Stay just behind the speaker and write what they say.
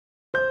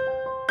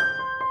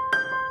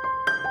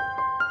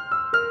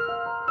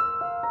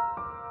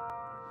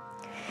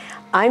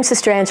I'm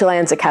Sister Angela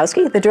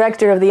Anzikowski, the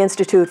Director of the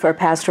Institute for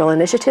Pastoral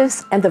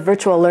Initiatives and the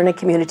Virtual Learning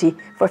Community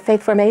for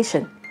Faith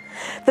Formation.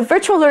 The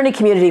Virtual Learning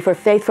Community for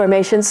Faith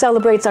Formation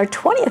celebrates our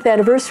 20th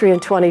anniversary in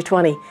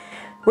 2020.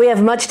 We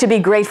have much to be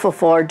grateful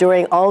for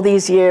during all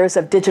these years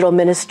of digital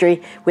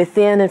ministry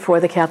within and for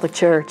the Catholic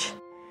Church.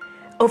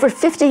 Over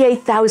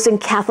 58,000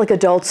 Catholic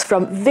adults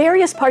from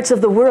various parts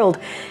of the world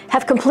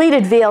have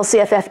completed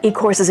VLCFF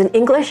e-courses in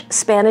English,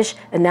 Spanish,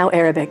 and now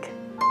Arabic.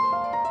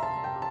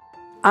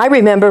 I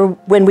remember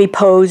when we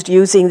posed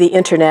using the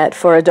internet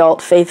for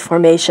adult faith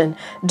formation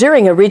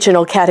during a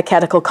regional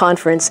catechetical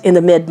conference in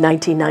the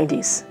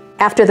mid-1990s.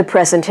 After the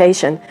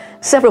presentation,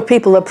 several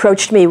people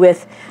approached me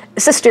with,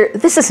 "Sister,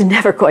 this is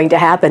never going to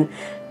happen.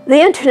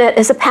 The internet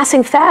is a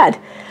passing fad.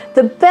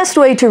 The best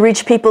way to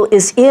reach people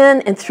is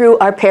in and through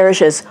our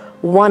parishes,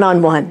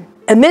 one-on-one."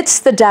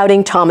 Amidst the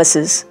doubting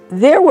Thomases,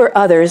 there were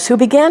others who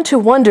began to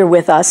wonder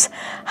with us,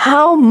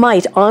 how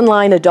might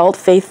online adult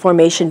faith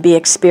formation be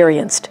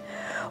experienced?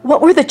 What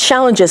were the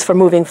challenges for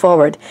moving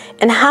forward,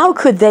 and how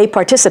could they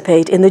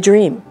participate in the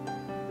dream?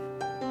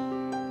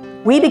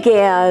 We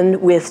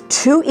began with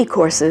 2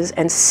 e-courses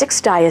and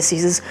 6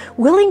 dioceses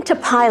willing to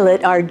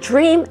pilot our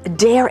Dream,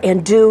 Dare,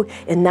 and Do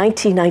in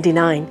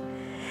 1999.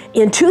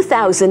 In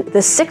 2000,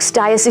 the 6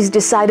 dioceses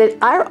decided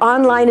our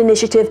online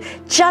initiative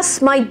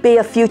just might be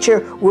a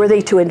future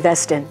worthy to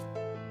invest in.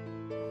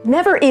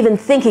 Never even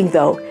thinking,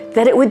 though,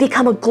 that it would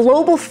become a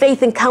global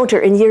faith encounter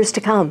in years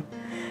to come.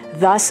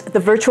 Thus, the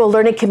Virtual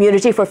Learning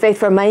Community for Faith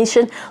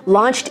Formation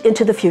launched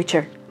into the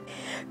future.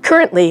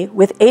 Currently,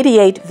 with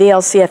 88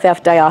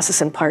 VLCFF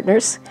diocesan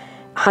partners,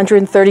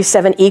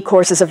 137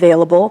 e-courses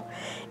available,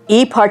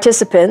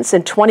 e-participants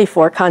in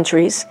 24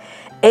 countries,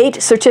 8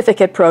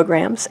 certificate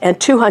programs, and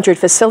 200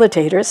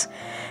 facilitators,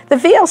 the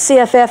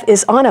VLCFF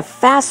is on a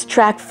fast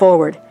track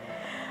forward.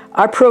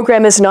 Our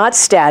program is not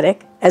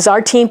static, as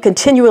our team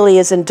continually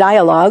is in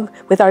dialogue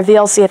with our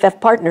VLCFF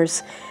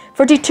partners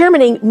for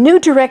determining new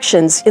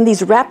directions in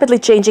these rapidly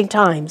changing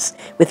times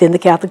within the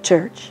Catholic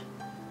Church.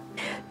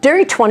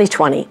 During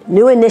 2020,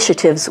 new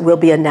initiatives will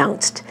be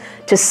announced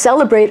to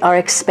celebrate our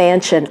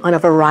expansion on a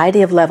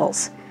variety of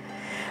levels.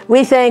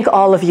 We thank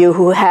all of you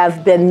who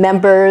have been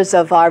members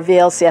of our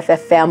VLCFF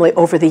family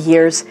over the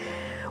years.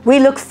 We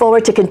look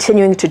forward to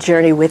continuing to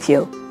journey with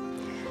you.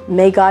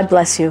 May God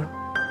bless you.